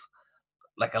build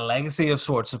like a legacy of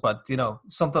sorts, but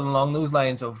something along those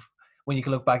lines of when you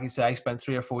can look back and say, I spent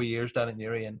 3 or 4 years down at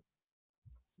Newry and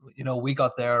we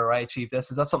got there, or I achieved this?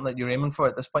 Is that something that you're aiming for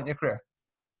at this point in your career?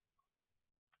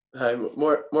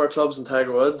 More clubs than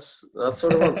Tiger Woods, that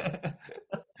sort of one.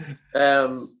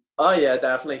 Oh yeah,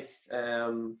 definitely.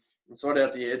 I'm sort of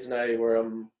at the age now where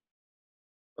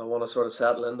I want to sort of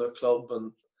settle into a club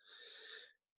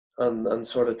and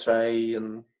sort of try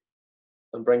and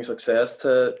bring success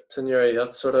to Newry.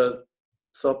 That sort of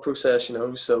thought process,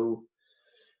 So,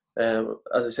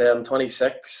 as I say, I'm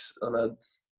 26, and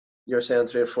you're saying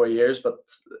 3 or 4 years, but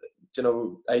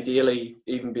ideally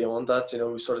even beyond that,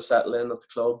 sort of settle in at the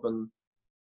club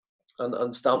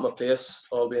and stamp my place,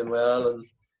 all being well, and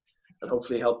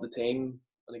hopefully help the team.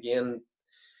 And again,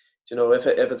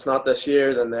 if it's not this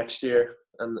year, then next year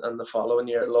and the following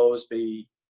year, it'll always be,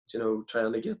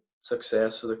 trying to get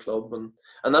success for the club, and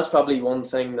that's probably one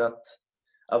thing that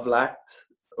I've lacked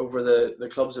over the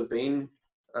clubs I've been.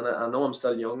 And I know I'm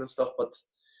still young and stuff, but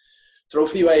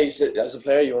trophy wise, as a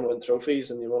player, you want to win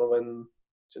trophies and you want to win,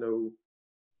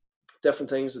 different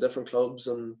things with different clubs,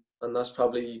 and that's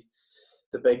probably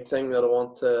the big thing that I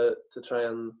want to try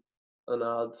and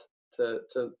add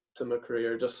to my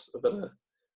career, just a bit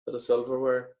of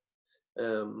silverware,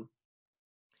 and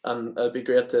it'd be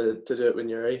great to do it with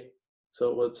Newry.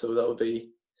 So that would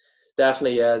be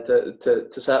definitely to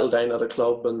settle down at a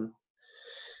club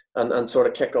and sort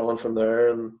of kick on from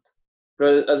there.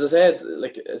 But as I said,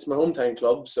 like, it's my hometown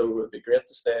club, so it'd be great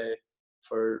to stay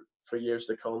for years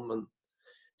to come. And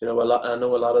I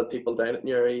know a lot of people down at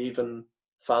Newry, even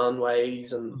fan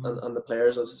wise, and the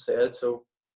players, as I said. So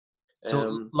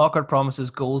Lockhart promises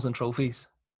goals and trophies.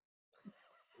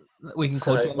 We can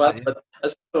quote you. Well,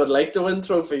 I would like to win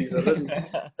trophies. I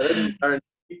didn't guarantee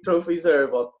trophies there,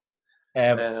 but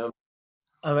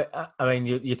I mean,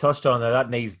 you touched on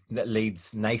that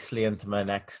leads nicely into my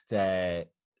next sort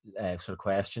of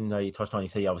question. Now you touched on, you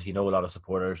say you obviously know a lot of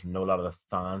supporters and know a lot of the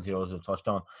fans. You also touched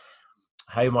on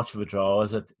how much of a draw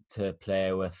is it to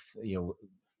play with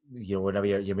whenever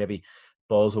you're maybe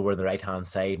balls over the right hand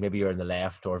side, maybe you're in the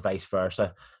left or vice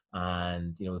versa,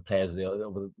 and the players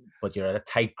but you're at a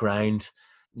tight ground.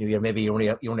 You're only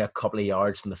a couple of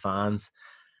yards from the fans,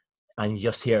 and you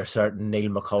just hear a certain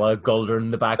Neil McCullough Gulder in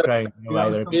the background,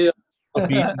 either a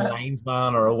beating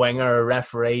linesman or a winger or a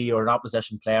referee or an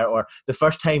opposition player. Or the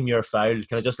first time you're fouled,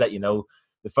 can I just let you know,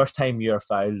 the first time you're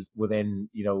fouled within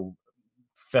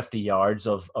 50 yards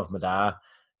of Madá,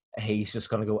 he's just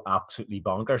going to go absolutely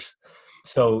bonkers.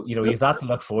 So you've that to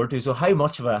look forward to. So how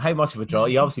much of a draw?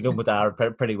 You obviously know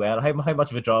Madá pretty well. How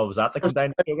much of a draw was that to come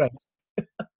down the showgrounds?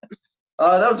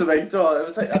 That was a big draw. It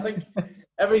was I think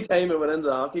every time I went into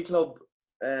the hockey club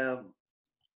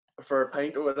for a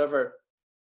pint or whatever,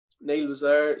 Neil was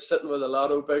there sitting with a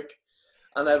lotto book,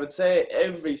 and I would say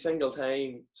every single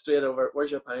time straight over,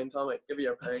 "Where's your pint, Tommy? Give me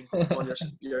your pint. Come on,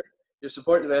 you're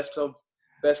supporting the best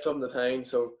club in the town."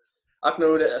 So I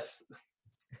know that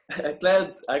I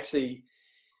played actually.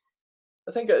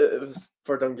 I think it was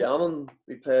for Dungannon.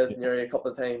 We played Newry a couple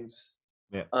of times,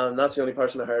 and that's the only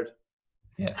person I heard.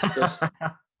 Yeah, just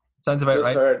sounds about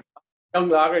right. Heard, young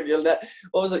Lockhart, you'll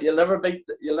never beat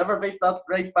that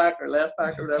right back or left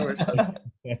back or whatever. So I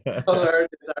heard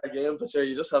the entire game, but sure,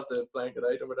 you just have to blank it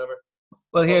out or whatever.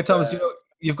 Well, here, Thomas,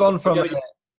 you've gone from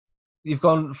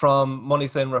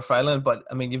Moneyside and Rough Island, but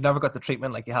I mean, you've never got the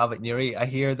treatment like you have at Newry. I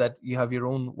hear that you have your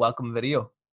own welcome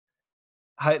video.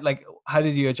 How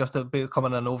did you adjust to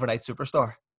becoming an overnight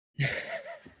superstar?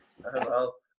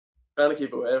 Well, trying to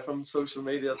keep away from social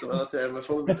media at the minute there, my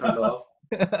phone will be turned off.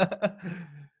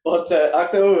 But I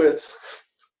know it's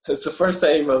the first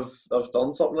time I've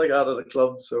done something like that at a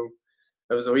club, so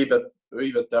it was a wee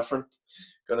bit different.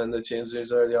 Going in the change rooms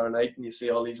there the other night, and you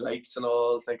see all these lights and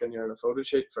all, thinking you're in a photo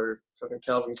shoot for fucking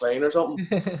Calvin Klein or something.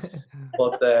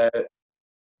 But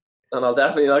and I'll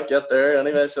definitely not get there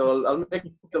anyway, so I'll make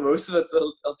the most of it.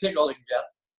 I'll take all I can get.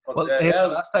 But,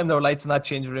 last time there were lights in that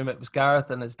change room, it was Gareth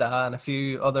and his dad and a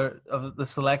few other of the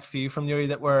select few from Newry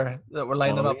that were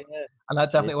lining up, and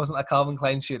that definitely wasn't a Calvin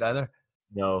Klein shoot either.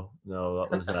 No, that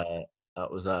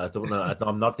was I don't know.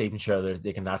 I'm not even sure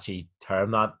they can actually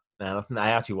term that anything. I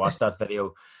actually watched that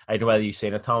video. I don't know whether you've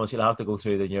seen it, Thomas. You'll have to go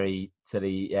through the Newry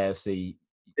City AFC.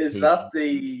 Is that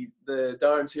the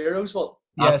Darren's Heroes one?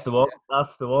 That's the one.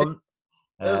 That's the one.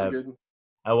 That was a good one.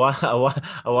 I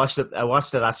watched it. I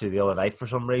watched it actually the other night for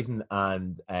some reason,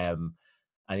 and I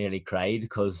nearly cried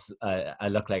because I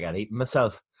looked like I'd eaten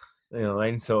myself. You know what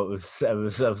I mean? So it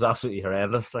was absolutely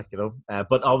horrendous,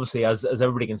 But obviously, as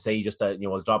everybody can see, just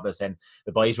we'll drop this in.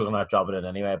 The boys were going to drop it in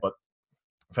anyway, but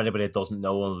for anybody that doesn't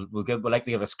know, we'll like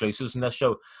to give exclusives in this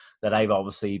show. That I've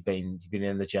obviously been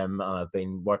in the gym and I've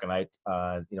been working out,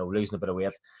 losing a bit of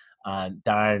weight. And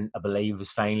Darren, I believe,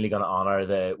 was finally going to honour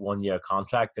the 1 year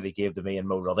contract that he gave to me and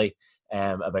Mo Ruddy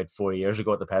about 4 years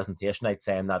ago at the presentation night,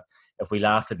 saying that if we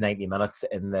lasted 90 minutes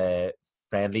in the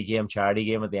friendly game, charity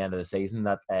game at the end of the season,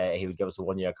 that he would give us a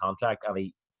 1 year contract, and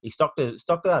he stuck to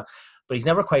that, but he's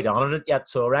never quite honoured it yet.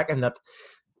 So I reckon that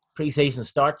pre-season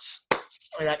starts.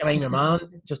 I reckon I'm your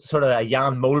man, just sort of a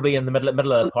Jan Molby in the middle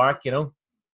of the park,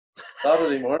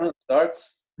 Saturday morning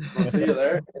starts. We'll see you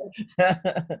there.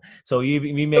 So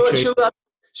you make sure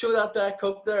show that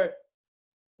cup there.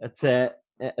 It's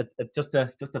just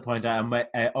to point out,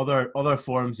 other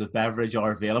forms of beverage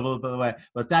are available, by the way.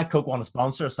 But that Coke want to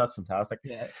sponsor us, that's fantastic.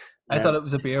 Yeah, I thought it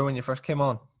was a beer when you first came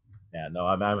on. Yeah, no,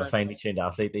 I'm a finely tuned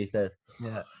athlete these days.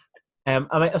 Yeah.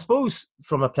 I suppose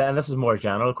from a play, and this is a more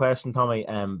general question, Tommy,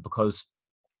 because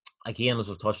again, as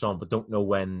we've touched on, but don't know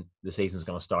when the season's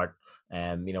going to start.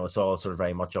 It's all sort of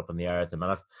very much up in the air at the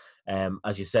minute.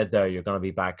 As you said there, you're going to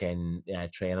be back in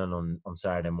training on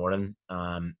Saturday morning.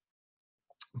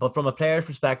 But from a player's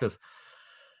perspective,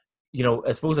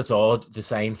 I suppose it's odd to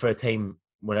sign for a team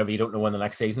whenever you don't know when the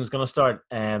next season is going to start.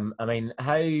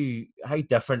 How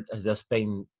different has this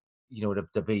been,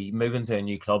 to be moving to a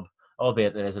new club,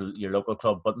 albeit it is your local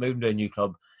club, but moving to a new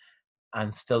club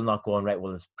and still not going, right,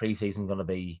 well, is pre-season going to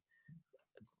be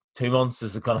 2 months?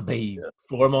 Is it going to be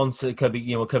 4 months? It could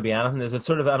be, it could be anything. Is it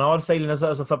sort of an odd feeling as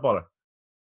a footballer?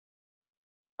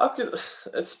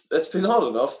 It's been odd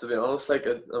enough, to be honest.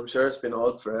 I'm sure it's been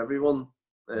odd for everyone,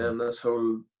 this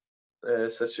whole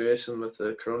situation with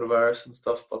the coronavirus and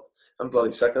stuff. But I'm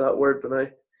bloody sick of that word,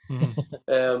 but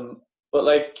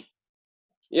but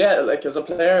as a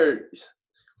player,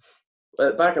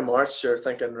 back in March, you're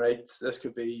thinking, right, this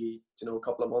could be a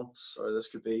couple of months, or this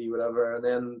could be whatever, and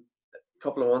then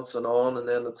couple of months went on, and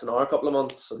then it's another couple of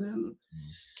months, and then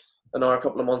another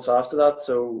couple of months after that.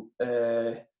 So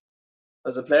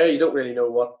as a player, you don't really know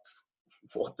what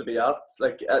to be at.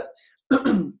 Like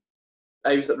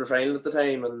I was at Refrain at the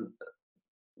time, and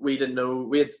we didn't know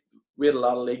we had a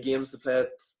lot of league games to play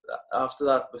after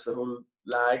that with the whole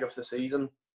lag of the season.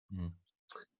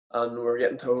 And we were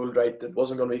getting told, right, it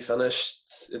wasn't going to be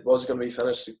finished. It was going to be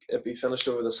finished. It'd be finished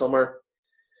over the summer.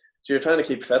 So you're trying to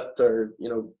keep fit, or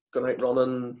going out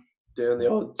running, doing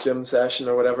the odd gym session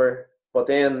or whatever. But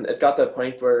then it got to a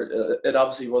point where it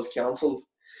obviously was cancelled.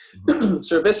 So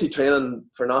you're basically training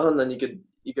for nothing, and you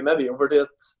could maybe overdo it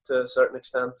to a certain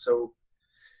extent. So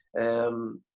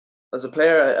as a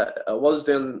player, I was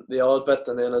doing the odd bit,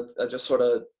 and then I just sort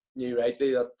of knew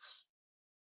rightly that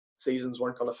seasons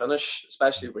weren't going to finish,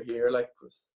 especially over here, like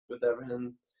with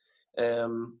everything.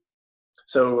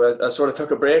 So I sort of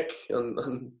took a break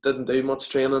and didn't do much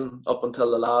training up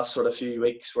until the last sort of few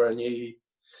weeks, where I knew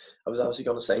I was obviously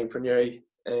going to sign for Newry,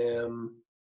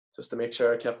 just to make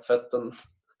sure I kept fit, and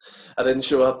I didn't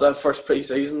show up that first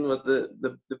pre-season with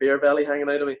the beer belly hanging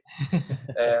out of me.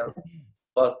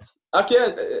 But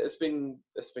yeah, it's been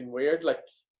weird, like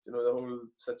the whole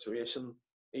situation,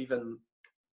 even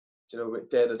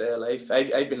day-to-day life.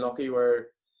 I've been lucky where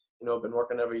I've been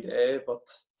working every day, but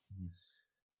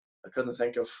I couldn't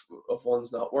think of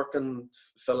ones not working,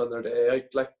 filling their day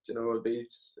out. Like it'd be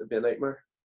a nightmare.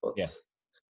 But yeah,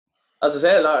 as I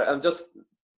said, I'm just,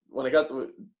 when I got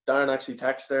Darren actually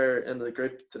texted her into the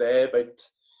group today about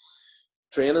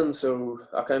training, so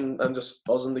I'm just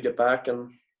buzzing to get back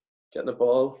and getting the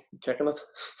ball, and kicking it,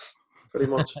 pretty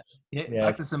much. Yeah,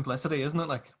 back to simplicity, isn't it?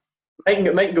 Like.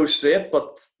 It might go straight,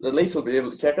 but at least I'll be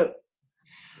able to kick it.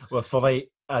 Well,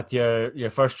 funny, at your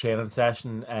first training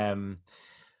session,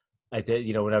 I did,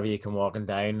 whenever you come walking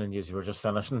down and you were just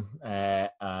finishing, and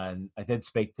I did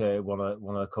speak to one of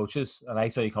the coaches, and I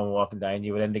saw you come walking down.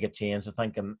 You were in to get changed, I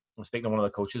think, and I'm speaking to one of the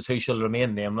coaches, who shall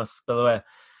remain nameless, by the way,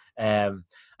 and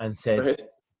said, right.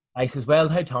 I says, well,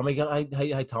 how Tommy get on? And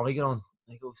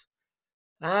he goes,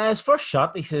 his first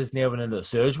shot, he says, near went into the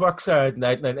sewage works there.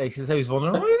 He says, I was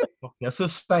wondering, why the fuck this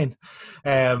was fine.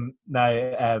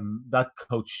 That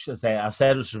coach, I've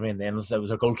said it was remain nameless. It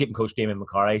was our goalkeeping coach, Damien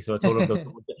McCullough. So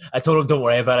I told him, don't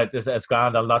worry about it. It's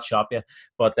grand. I'll not shop you.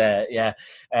 But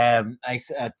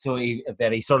so he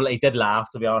did laugh.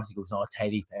 To be honest, he goes, "No,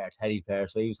 tidy pair."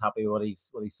 So he was happy with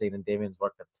what he's seen in Damien's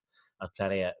work at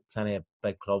plenty of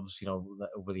big clubs,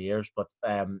 over the years. But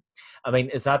I mean,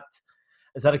 is that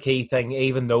a key thing,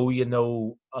 even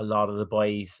though a lot of the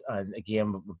boys, and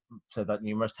again, we've said that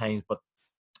numerous times, but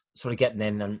sort of getting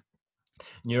in, and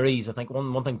Newry's, I think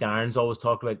one thing Darren's always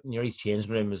talked about, Newry's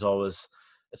changing room is always,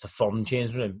 it's a fun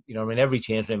changing room. I mean, every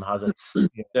changing room has its sort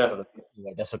of,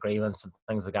 disagreements and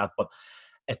things like that, but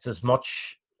it's as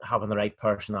much having the right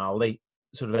personality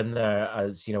sort of in there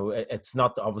as, it's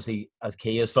not obviously as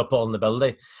key as football in the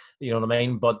building, you know what I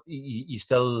mean? But you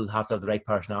still have to have the right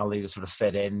personality to sort of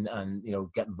fit in and,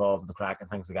 get involved in the crack and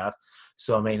things like that.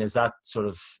 So, I mean, is that sort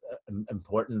of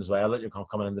important as well, that you're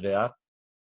coming in to do that?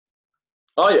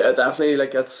 Oh yeah, definitely.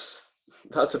 Like that's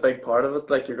a big part of it.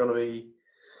 Like you're going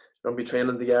to be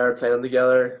training together, playing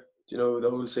together. The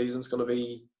whole season's going to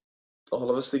be all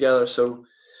of us together. So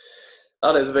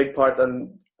that is a big part,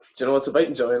 and it's about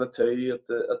enjoying it too.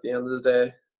 At the end of the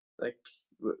day, like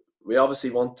we obviously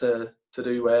want to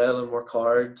do well and work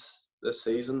hard this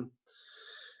season,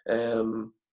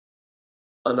 and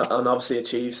obviously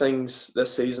achieve things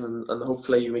this season, and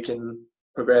hopefully we can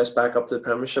progress back up to the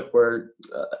Premiership, where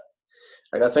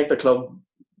I think the club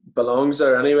belongs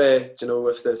there anyway.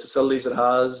 With the facilities it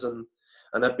has, and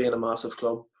it being a massive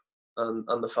club,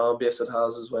 and the fan base it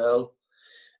has as well.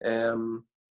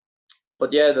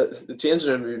 But yeah, the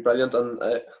changing room would be brilliant, and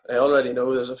I already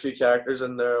know there's a few characters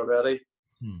in there already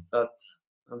that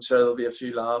I'm sure there'll be a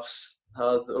few laughs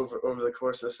had over the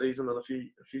course of the season, and a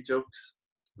few jokes.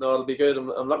 No, it'll be good.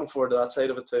 I'm looking forward to that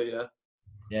side of it too. Yeah.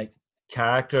 Yeah,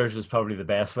 characters is probably the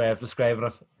best way of describing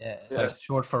it. Yeah, it's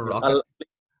short for rocket.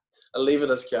 I'll leave it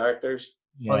as characters.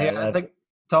 Yeah, well, yeah, I think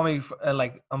Tommy,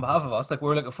 like on behalf of us, like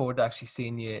we're looking forward to actually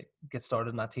seeing you get started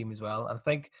in that team as well. And I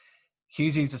think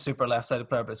Hughesy's a super left-sided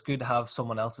player, but it's good to have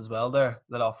someone else as well there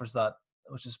that offers that,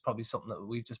 which is probably something that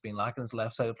we've just been lacking as a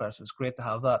left-sided player. So it's great to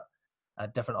have that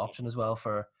different option as well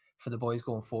for the boys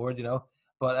going forward,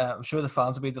 But I'm sure the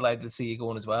fans will be delighted to see you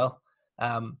going as well.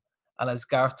 And as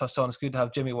Gareth touched on, it's good to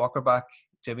have Jimmy Walker back.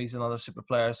 Jimmy's another super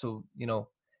player. So, you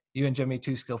and Jimmy,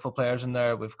 two skillful players in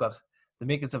there. We've got the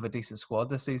makings of a decent squad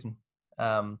this season.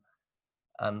 And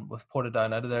with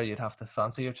Portadown out of there, you'd have to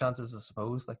fancy your chances, I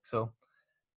suppose. So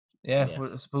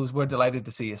I suppose we're delighted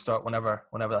to see you start whenever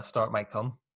that start might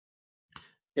come.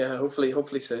 Yeah,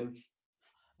 hopefully soon.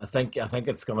 I think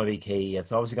it's going to be key.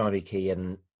 It's obviously going to be key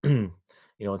in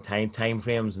time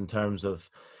frames in terms of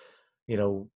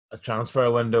a transfer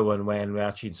window and when we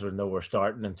actually sort of know we're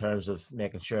starting, in terms of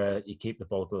making sure that you keep the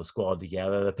bulk of the squad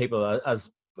together. The people, as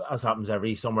happens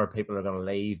every summer, people are going to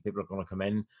leave, people are going to come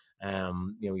in.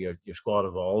 Your squad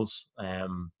evolves,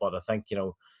 but I think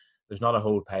there's not a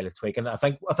whole pile of tweaking. I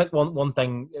think one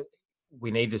thing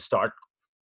we need to start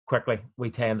quickly. We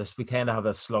tend to have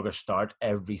a sluggish start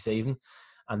every season,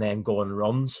 and then go on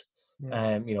runs.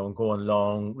 And going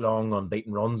long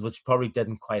unbeaten runs, which probably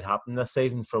didn't quite happen this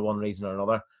season for one reason or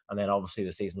another. And then obviously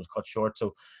the season was cut short.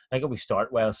 So I think if we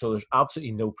start well, so there's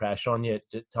absolutely no pressure on you,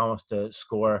 Thomas, to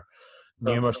score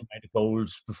numerous amount of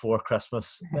goals before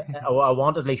Christmas. I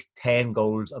want at least 10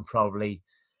 goals and probably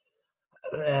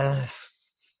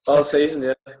all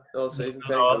season, all season.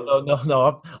 No,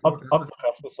 up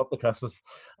to Christmas,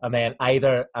 and then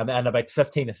and about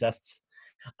 15 assists.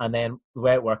 And then the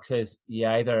way it works is you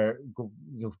either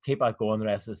keep that going the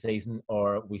rest of the season,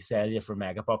 or we sell you for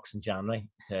megabucks in January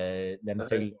to then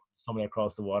feel somebody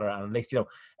across the water. And at least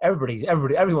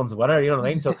everyone's a winner. You know what I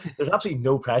mean? So there's absolutely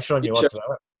no pressure on you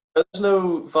whatsoever. There's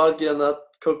no vodka in that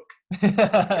Coke.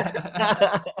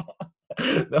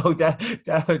 No,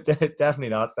 definitely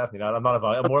not. I'm not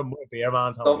I'm more a beer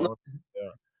man. Well,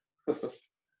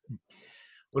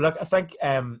 look, I think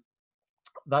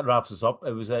that wraps us up.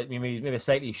 It was maybe a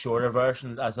slightly shorter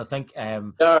version, as I think.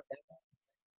 Quick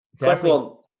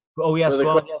one. Oh yes,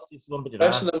 one. Yes, one.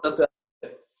 But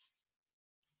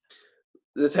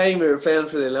the time we were playing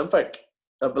for the Olympic,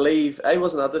 I believe I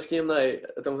wasn't at this game now. I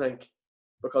don't think,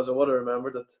 because I would have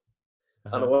remembered it,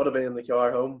 and I would have been in the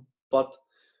car home. But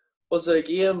was there a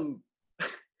game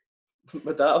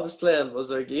my dad was playing? Was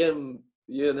there a game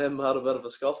you and him had a bit of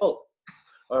a scuffle,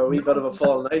 or a wee bit of a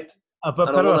fall night? A bit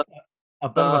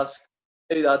of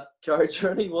who that car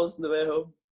journey was on the way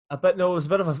home. It was a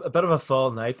bit of a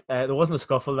fall night. There wasn't a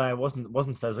scuffle now. It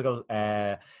wasn't physical.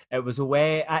 It was a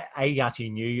way. I actually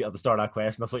knew at the start of that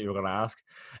question that's what you were going to ask.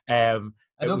 I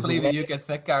don't believe that you get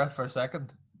thick, Gareth, for a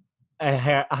second.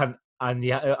 And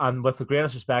with the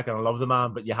greatest respect, and I love the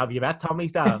man, but have you met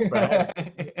Tommy's dad? Right?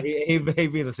 He'd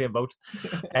be in the same boat,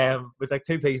 with like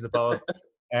two peas in the pod.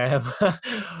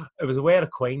 It was away at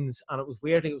Queen's, and it was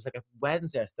weird. It was like a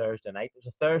Wednesday or Thursday night. It was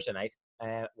a Thursday night,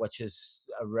 which is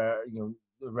a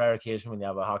rare occasion when you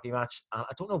have a hockey match. And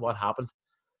I don't know what happened.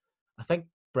 I think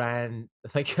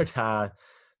your dad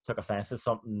took offence to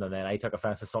something, and then I took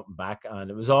offence to something back,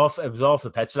 and it was off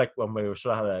the pitch, like when we were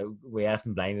sort of we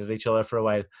effing blinded each other for a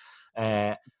while.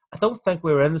 I don't think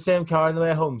we were in the same car on the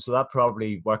way home, so that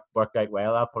probably worked out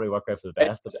well. That probably worked out for the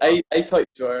best. I thought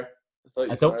you were.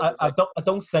 I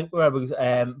don't think we were, because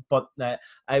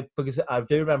because I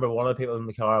do remember one of the people in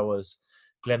the car was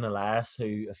Glenn Elias,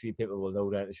 who a few people will know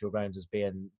down at the showgrounds as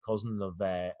being cousin of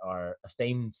our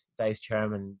esteemed vice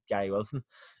chairman Gary Wilson.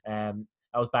 I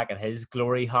was back in his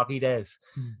glory hockey days.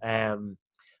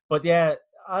 But yeah,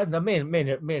 I mean, me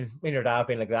and your dad have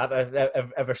been like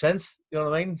that ever since. You know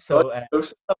what I mean? So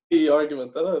the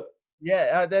argument, didn't it?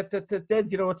 Yeah, that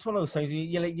did. It's one of those things.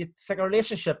 It's like a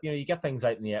relationship. You get things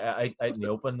out in the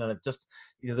open, and it just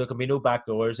there can be no back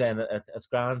doors, and it's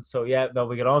grand. So yeah, no,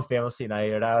 we get on famously now.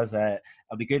 Your dad's. It'd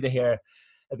be good to hear.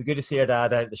 It'd be good to see your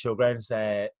dad out at the showgrounds.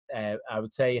 I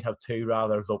would say you'd have two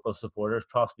rather vocal supporters,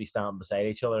 possibly standing beside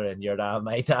each other, and your dad and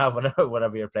my dad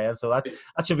whenever you're playing. So that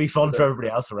should be fun for everybody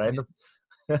else around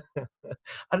them.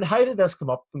 And how did this come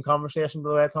up in conversation, by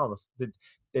the way, Thomas? Did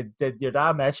your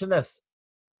dad mention this?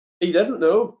 He didn't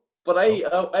know, but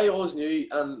I always knew,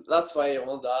 and that's why I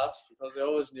wanted to ask, because I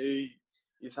always knew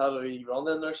he's had a wee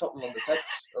run-in or something on the pitch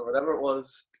or whatever it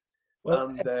was,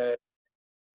 and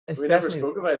we never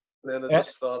spoke about it. And then I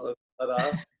just thought I'd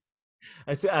ask.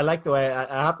 I like the way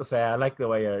I have to say I like the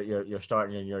way you're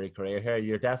starting your Newry career here.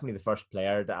 You're definitely the first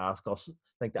player to ask us.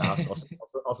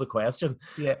 Us a question.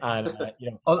 Yeah. And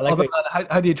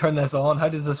how do you turn this on? How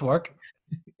does this work?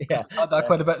 Yeah, I had that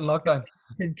quite a bit in lockdown.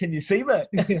 Can you see me?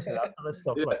 That kind of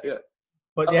stuff. Yeah.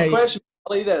 But yeah, question,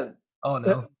 Bradley. Then. Oh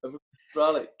no,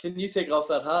 Bradley, can you take off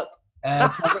that hat?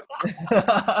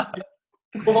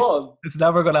 Come on, it's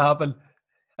never going to happen.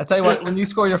 I tell you what, when you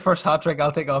score your first hat trick,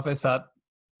 I'll take off his hat.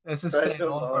 This is staying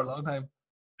on for a long time.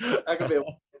 I could be.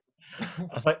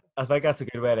 I think that's a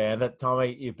good way to end it.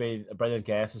 Tommy, you've been a brilliant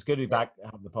guest. It's good to be back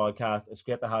having the podcast. It's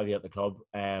great to have you at the club.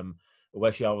 I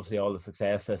wish you obviously all the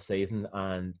success this season,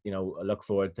 and I look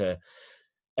forward to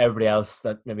everybody else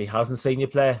that maybe hasn't seen you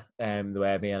play the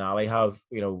way me and Ali have.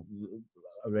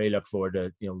 I really look forward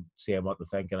to seeing what they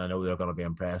think, and I know they're going to be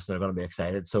impressed and they're going to be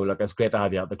excited. So look, it's great to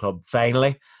have you at the club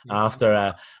finally.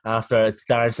 After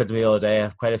Darren said to me the other day, I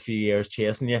have quite a few years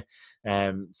chasing you,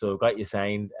 so got you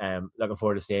signed. Looking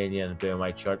forward to seeing you in a blue and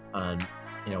white shirt, and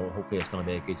hopefully it's going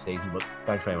to be a good season. But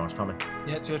thanks very much, Tommy.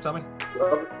 Yeah, cheers, Tommy.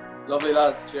 Lovely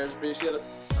lads, cheers, appreciate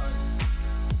it.